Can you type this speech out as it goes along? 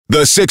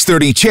The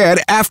 6:30 CHED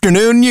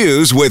Afternoon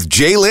News with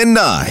Jaylen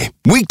Nye.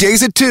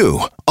 Weekdays at 2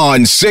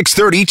 on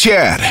 6:30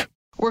 CHED.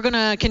 We're going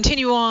to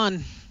continue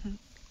on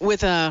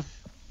with a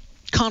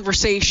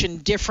conversation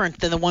different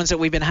than the ones that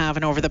we've been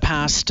having over the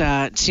past,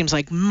 it seems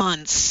like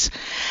months.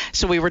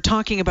 So we were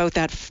talking about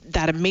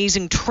that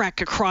amazing trek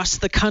across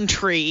the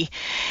country,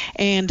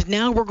 and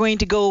now we're going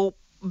to go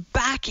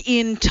back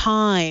in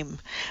time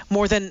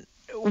more than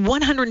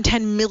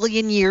 110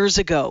 million years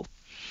ago.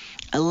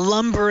 A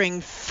lumbering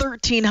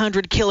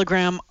 1,300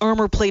 kilogram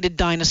armor-plated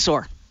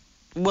dinosaur.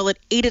 Well, it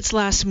ate its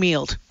last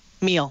meal,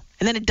 and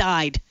then it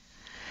died.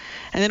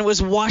 And then it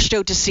was washed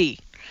out to sea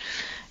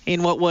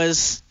in what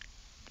was,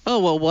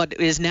 what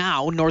is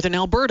now northern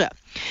Alberta.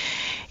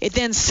 It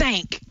then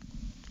sank,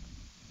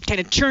 kind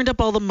of churned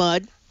up all the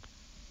mud,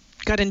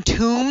 got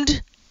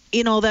entombed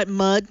in all that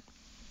mud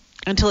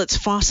until its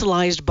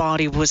fossilized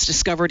body was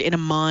discovered in a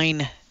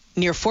mine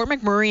near Fort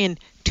McMurray in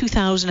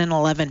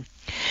 2011.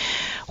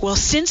 Well,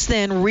 since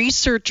then,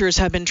 researchers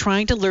have been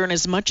trying to learn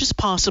as much as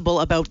possible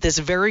about this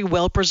very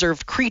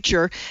well-preserved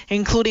creature,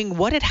 including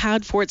what it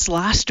had for its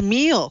last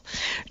meal.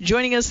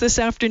 Joining us this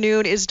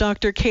afternoon is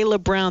Dr.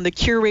 Kayla Brown, the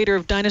curator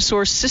of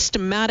dinosaur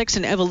systematics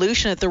and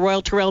evolution at the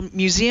Royal Tyrrell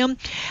Museum.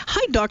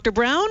 Hi, Dr.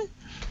 Brown.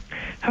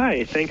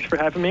 Hi, thanks for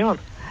having me on.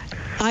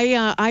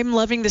 I'm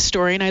loving the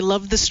story, and I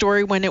loved the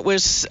story when it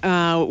was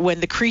when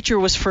the creature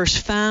was first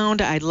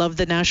found. I love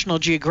the National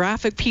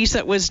Geographic piece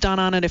that was done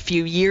on it a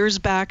few years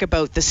back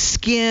about the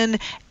skin,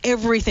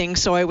 everything.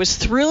 So I was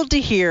thrilled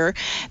to hear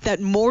that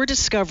more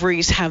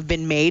discoveries have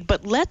been made.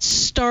 But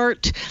let's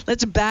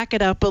back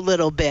it up a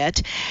little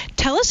bit.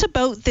 Tell us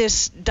about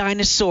this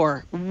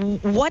dinosaur.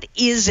 What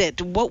is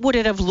it? What would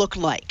it have looked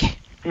like?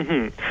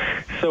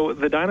 So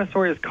the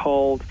dinosaur is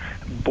called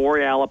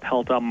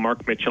Borealopelta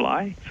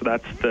markmitchellii. So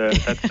that's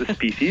the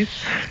species.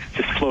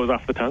 Just flows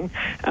off the tongue.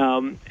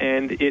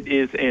 And it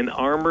is an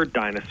armored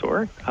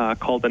dinosaur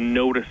called a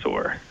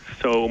nodosaur.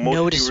 So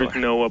most viewers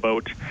know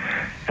about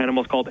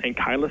animals called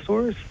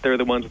ankylosaurs. They're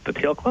the ones with the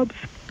tail clubs.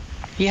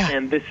 Yeah.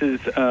 And this is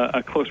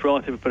a close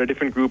relative, but a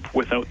different group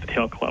without the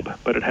tail club.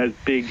 But it has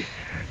big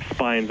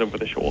spines over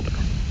the shoulder.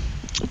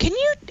 Can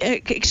you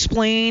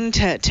explain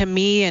to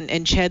me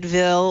and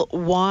Chedville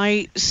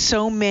why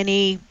so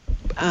many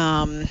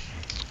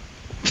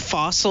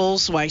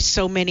fossils, why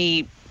so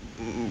many,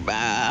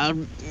 I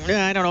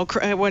don't know,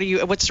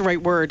 what's the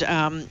right word,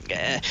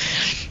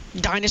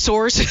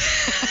 dinosaurs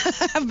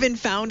have been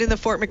found in the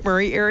Fort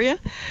McMurray area?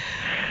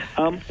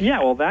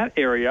 That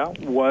area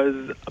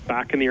was,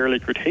 back in the early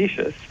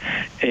Cretaceous,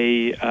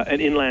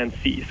 an inland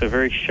sea, so a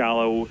very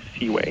shallow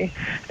seaway.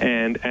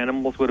 And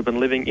animals would have been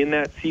living in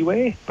that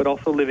seaway, but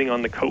also living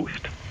on the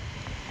coast.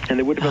 And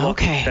there would have been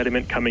lots of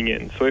sediment coming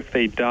in. So if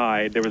they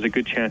died, there was a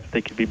good chance that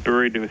they could be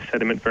buried with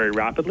sediment very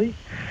rapidly.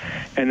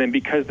 And then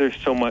because there's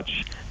so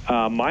much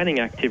mining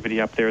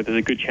activity up there, there's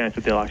a good chance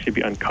that they'll actually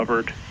be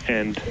uncovered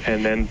and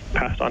then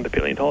passed on to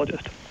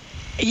paleontologists.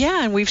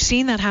 Yeah, and we've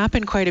seen that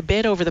happen quite a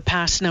bit over the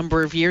past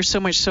number of years, so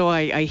much so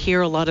I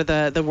hear a lot of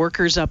the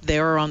workers up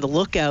there are on the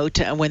lookout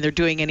when they're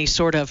doing any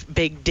sort of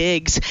big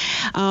digs.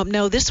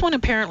 Now, this one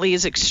apparently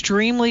is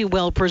extremely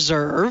well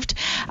preserved.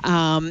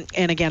 And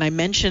again, I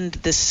mentioned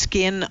the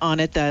skin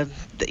on it,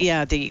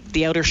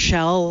 the outer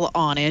shell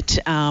on it.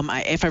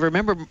 If I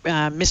remember,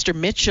 Mr.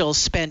 Mitchell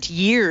spent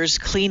years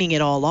cleaning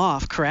it all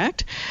off,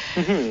 correct?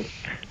 Mm-hmm.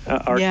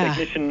 Our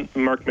technician,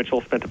 Mark Mitchell,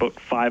 spent about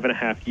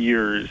 5.5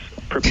 years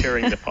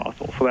preparing the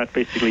fossil. So that's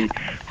basically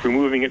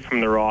removing it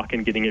from the rock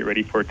and getting it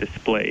ready for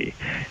display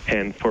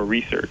and for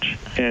research.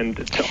 And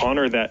to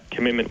honor that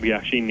commitment, we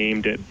actually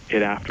named it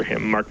after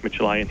him, Mark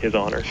Mitchellii, in his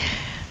honor.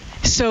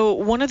 So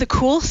one of the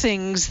cool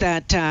things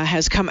that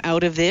has come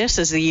out of this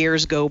as the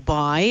years go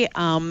by,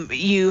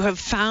 you have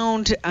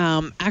found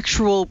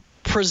actual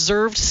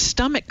preserved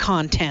stomach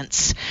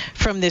contents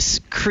from this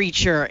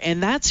creature,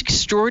 and that's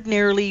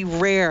extraordinarily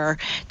rare.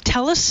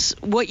 Tell us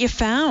what you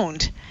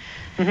found.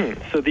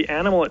 So the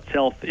animal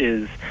itself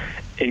is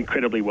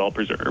incredibly well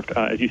preserved.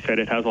 As you said,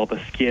 it has all the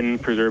skin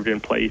preserved in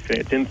place, and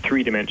it's in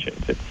 3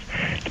 dimensions.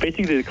 It's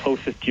basically the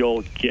closest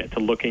you'll get to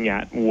looking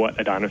at what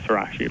a dinosaur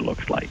actually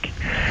looks like.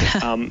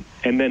 And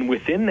then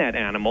within that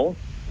animal,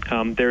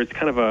 there's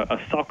kind of a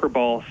soccer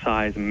ball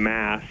size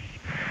mass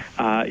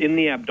in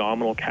the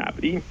abdominal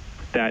cavity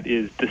that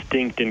is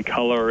distinct in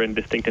color and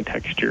distinct in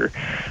texture.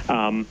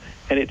 And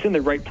it's in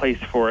the right place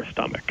for a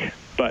stomach.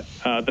 But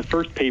the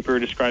first paper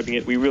describing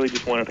it, we really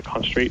just wanted to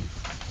concentrate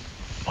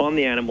on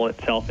the animal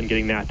itself and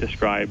getting that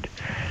described.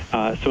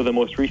 So the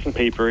most recent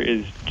paper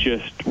is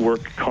just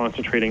work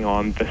concentrating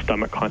on the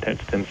stomach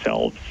contents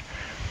themselves.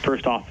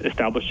 First off,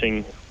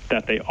 establishing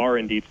that they are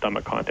indeed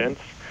stomach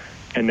contents.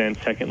 And then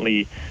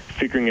secondly,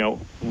 figuring out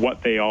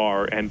what they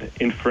are and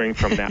inferring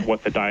from that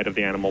what the diet of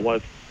the animal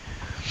was.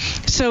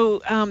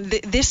 So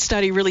this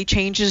study really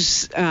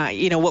changes,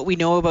 what we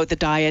know about the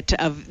diet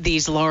of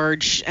these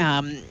large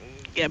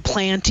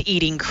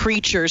plant-eating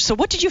creatures. So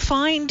what did you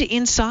find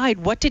inside?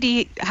 What did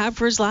he have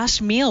for his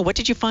last meal? What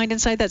did you find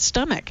inside that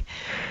stomach?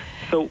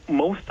 So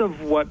most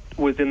of what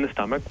was in the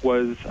stomach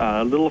was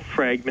little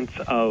fragments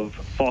of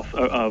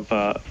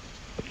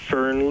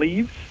fern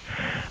leaves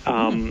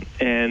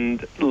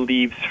and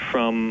leaves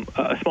from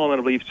a small amount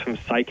of leaves from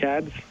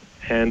cycads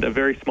and a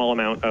very small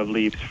amount of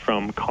leaves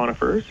from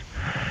conifers.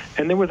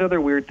 And there was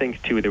other weird things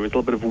too. There was a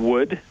little bit of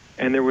wood,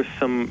 and there was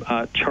some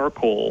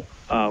charcoal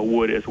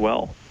wood as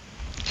well.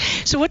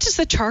 So what does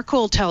the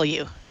charcoal tell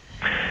you?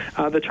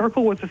 The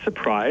charcoal was a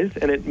surprise,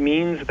 and it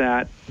means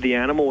that the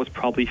animal was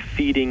probably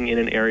feeding in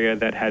an area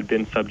that had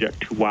been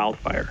subject to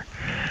wildfire.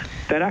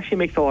 That actually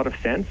makes a lot of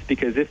sense,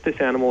 because if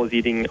this animal is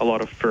eating a lot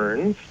of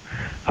ferns,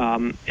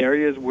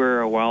 areas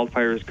where a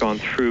wildfire has gone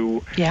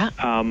through,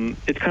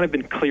 it's kind of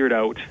been cleared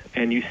out,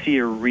 and you see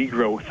a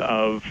regrowth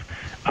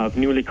of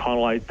newly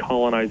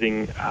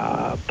colonizing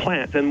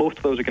plants, and most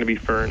of those are going to be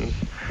ferns.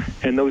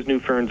 And those new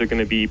ferns are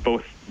going to be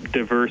both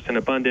diverse and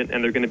abundant,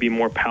 and they're going to be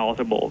more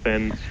palatable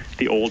than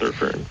the older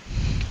ferns.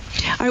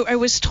 I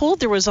was told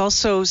there was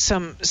also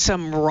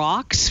some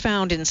rocks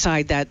found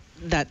inside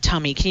that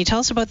tummy. Can you tell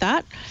us about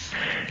that?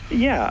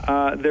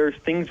 Yeah, there's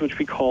things which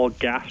we call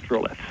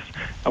gastroliths,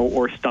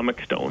 or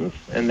stomach stones.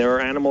 And there are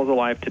animals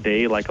alive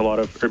today, like a lot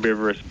of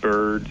herbivorous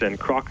birds and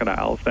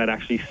crocodiles, that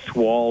actually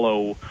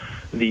swallow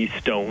these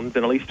stones.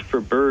 And at least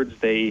for birds,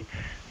 they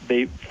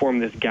form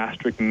this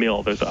gastric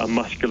mill. There's a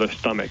muscular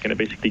stomach, and it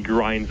basically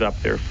grinds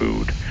up their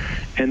food.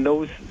 And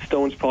those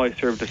stones probably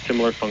served a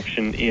similar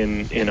function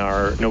in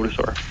our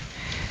nodosaur.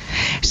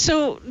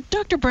 So,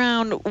 Dr.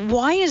 Brown,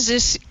 why is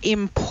this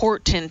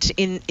important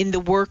in the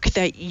work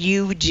that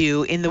you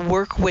do, in the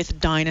work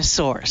with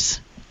dinosaurs?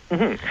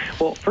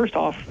 Well, first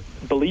off,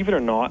 believe it or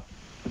not,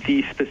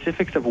 the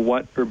specifics of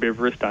what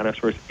herbivorous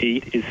dinosaurs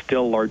ate is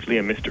still largely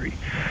a mystery.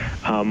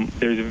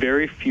 There's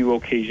very few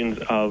occasions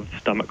of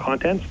stomach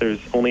contents.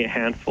 There's only a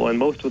handful, and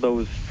most of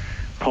those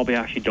probably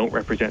actually don't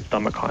represent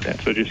stomach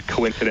contents. So just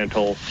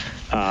coincidental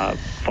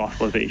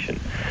fossilization.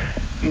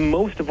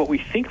 Most of what we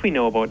think we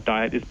know about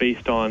diet is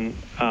based on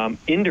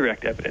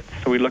indirect evidence.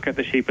 So we look at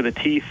the shape of the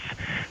teeth,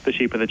 the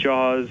shape of the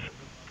jaws.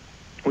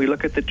 We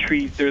look at the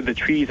trees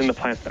and the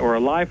plants that were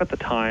alive at the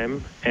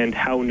time and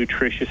how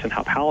nutritious and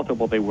how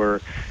palatable they were,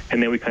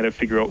 and then we kind of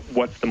figure out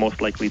what's the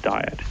most likely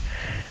diet.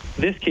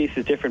 This case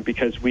is different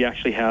because we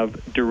actually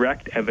have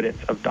direct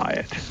evidence of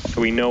diet. So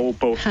we know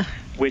both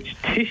which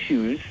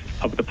tissues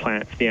of the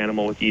plants the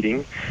animal was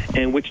eating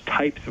and which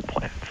types of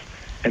plants.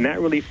 And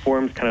that really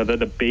forms kind of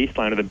the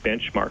baseline or the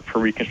benchmark for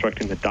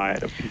reconstructing the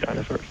diet of these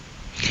dinosaurs.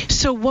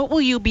 So what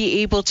will you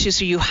be able to,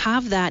 so you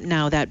have that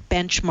now, that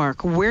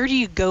benchmark. Where do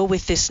you go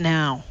with this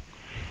now?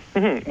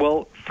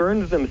 Well,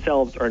 ferns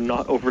themselves are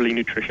not overly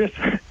nutritious.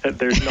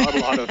 There's not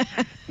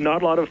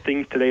a lot of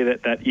things today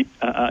that eat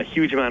a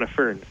huge amount of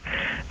ferns.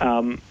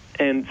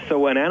 And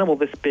so an animal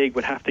this big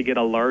would have to get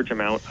a large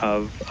amount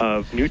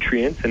of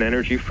nutrients and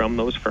energy from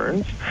those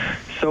ferns.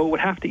 So it would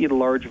have to eat a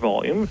large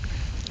volume.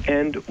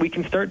 And we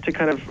can start to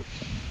kind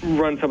of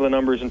run some of the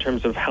numbers in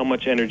terms of how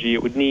much energy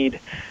it would need,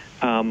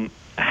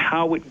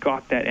 how it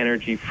got that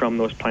energy from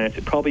those plants.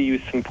 It probably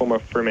used some form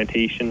of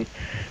fermentation,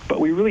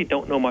 but we really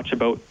don't know much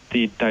about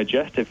the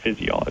digestive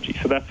physiology.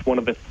 So that's one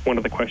of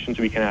the questions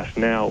we can ask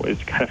now is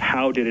kind of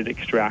how did it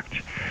extract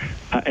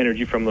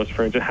energy from those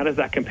ferns, and how does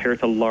that compare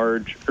to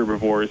large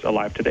herbivores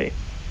alive today?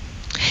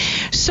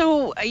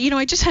 So,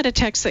 I just had a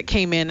text that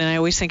came in, and I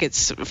always think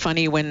it's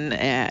funny when,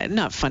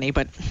 not funny,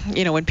 but,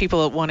 when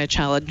people want to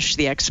challenge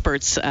the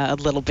experts a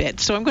little bit.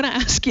 So I'm going to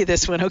ask you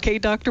this one, okay,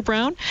 Dr.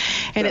 Brown?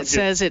 And it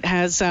says it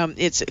has,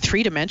 it's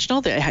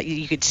three-dimensional.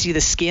 You could see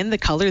the skin, the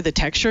color, the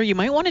texture. You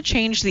might want to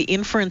change the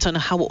inference on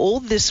how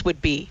old this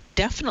would be.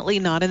 Definitely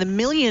not in the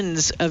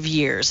millions of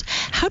years.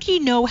 How do you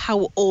know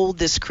how old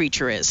this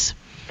creature is?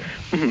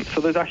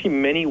 So there's actually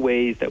many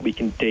ways that we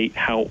can date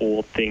how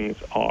old things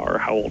are,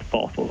 how old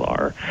fossils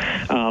are.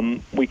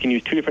 We can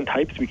use two different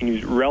types. We can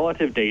use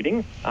relative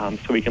dating, so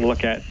we can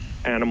look at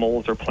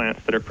animals or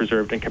plants that are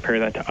preserved and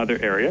compare that to other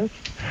areas.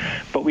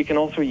 But we can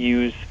also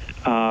use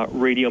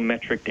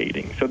radiometric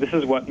dating. So this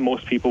is what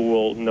most people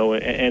will know,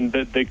 and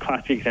the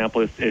classic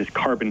example is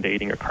carbon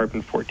dating or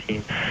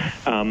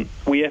carbon-14.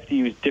 We have to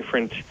use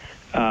different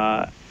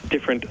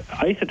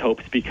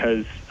isotopes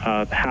because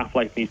the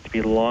half-life needs to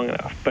be long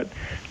enough. But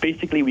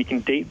basically, we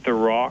can date the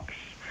rocks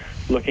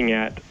looking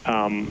at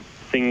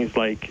things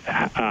like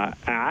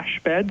ash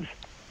beds,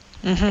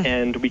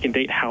 and we can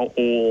date how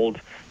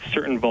old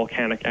certain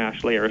volcanic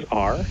ash layers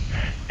are,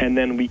 and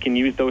then we can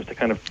use those to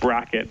kind of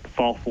bracket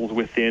fossils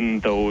within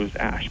those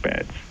ash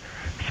beds.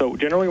 So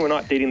generally, we're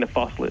not dating the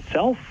fossil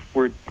itself.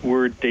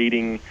 We're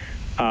dating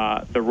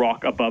the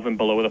rock above and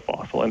below the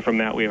fossil, and from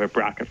that we have a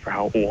bracket for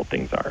how old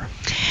things are.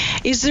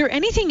 Is there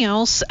anything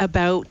else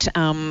about this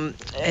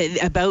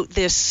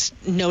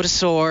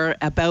nodosaur,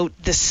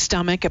 about the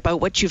stomach, about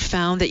what you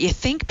found that you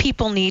think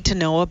people need to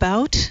know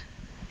about?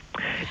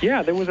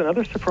 Yeah, there was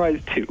another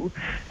surprise too,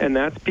 and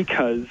that's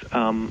because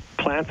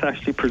plants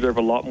actually preserve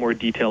a lot more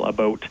detail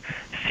about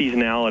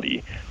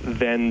seasonality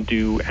than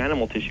do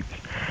animal tissues.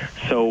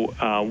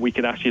 So we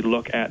could actually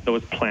look at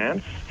those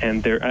plants,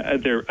 and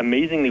they're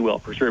amazingly well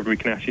preserved. We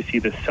can actually see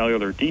the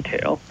cellular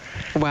detail.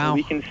 Wow. And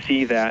we can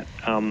see that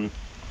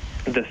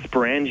the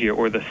sporangia,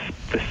 or the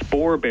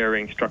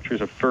spore-bearing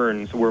structures of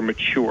ferns, were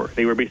mature.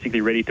 They were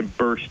basically ready to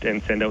burst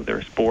and send out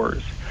their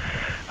spores.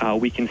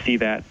 We can see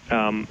that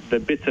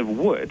the bits of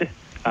wood,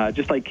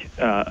 just like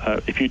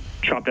if you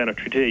chop down a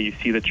tree today, you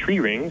see the tree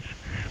rings.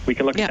 We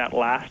can look at that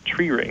last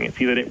tree ring and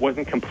see that it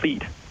wasn't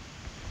complete.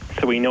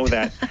 So we know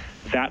that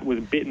that was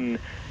bitten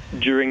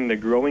during the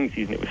growing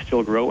season. It was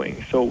still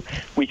growing. So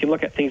we can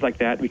look at things like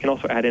that. We can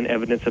also add in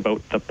evidence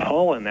about the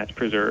pollen that's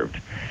preserved.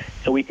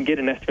 So we can get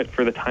an estimate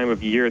for the time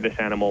of year this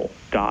animal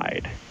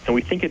died. And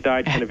we think it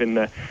died kind of in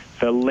the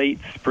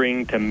late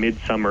spring to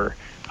midsummer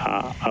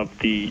of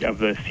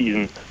the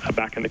season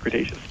back in the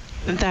Cretaceous.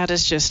 That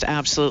is just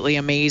absolutely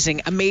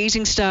amazing.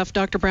 Amazing stuff,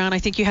 Dr. Brown. I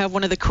think you have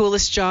one of the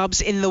coolest jobs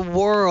in the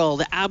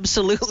world,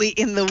 absolutely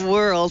in the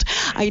world.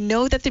 I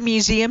know that the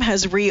museum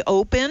has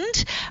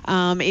reopened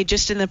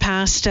just in the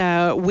past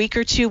week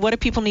or two. What do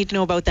people need to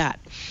know about that?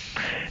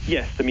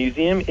 Yes, the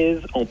museum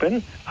is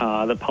open.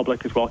 The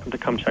public is welcome to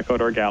come check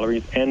out our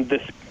galleries, and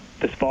this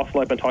fossil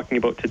I've been talking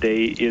about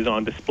today is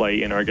on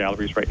display in our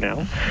galleries right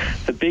now.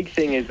 The big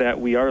thing is that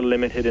we are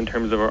limited in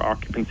terms of our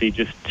occupancy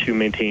just to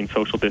maintain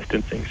social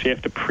distancing. So you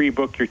have to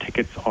pre-book your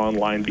tickets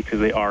online because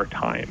they are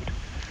timed.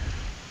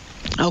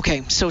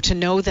 Okay, so to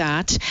know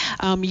that,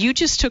 you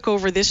just took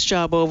over this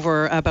job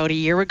over about a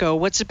year ago.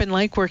 What's it been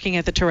like working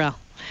at the Tyrrell?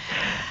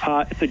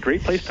 It's a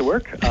great place to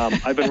work.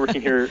 I've been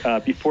working here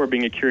before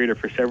being a curator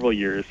for several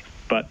years,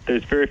 but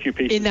there's very few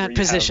places in that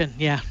position,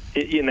 In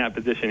that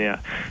position, yeah.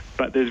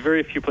 But there's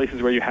very few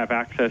places where you have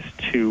access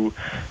to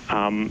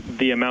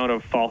the amount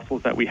of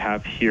fossils that we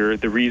have here,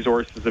 the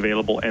resources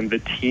available, and the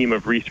team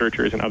of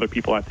researchers and other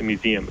people at the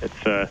museum.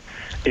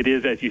 It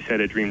is, as you said,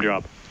 a dream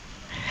job.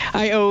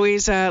 I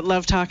always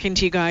love talking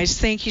to you guys.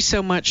 Thank you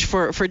so much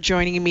for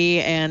joining me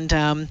and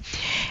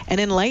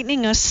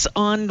enlightening us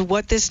on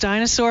what this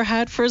dinosaur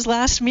had for his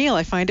last meal.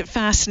 I find it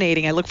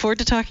fascinating. I look forward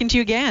to talking to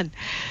you again.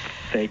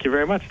 Thank you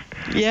very much.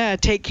 Yeah,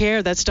 take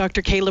care. That's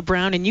Dr. Caleb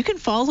Brown, and you can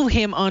follow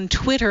him on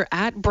Twitter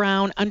at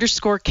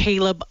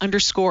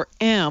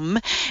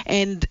Brown_Caleb_M.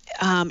 And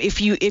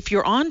if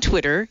you're on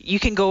Twitter, you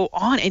can go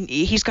on, and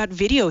he's got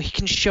video. He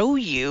can show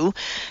you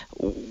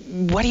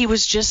what he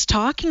was just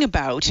talking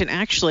about. And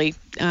actually,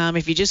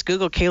 if you just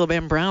Google Caleb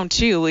M. Brown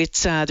too,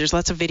 it's there's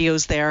lots of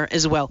videos there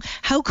as well.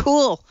 How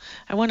cool!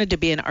 I wanted to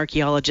be an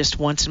archaeologist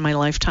once in my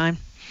lifetime,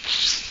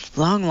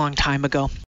 long time ago.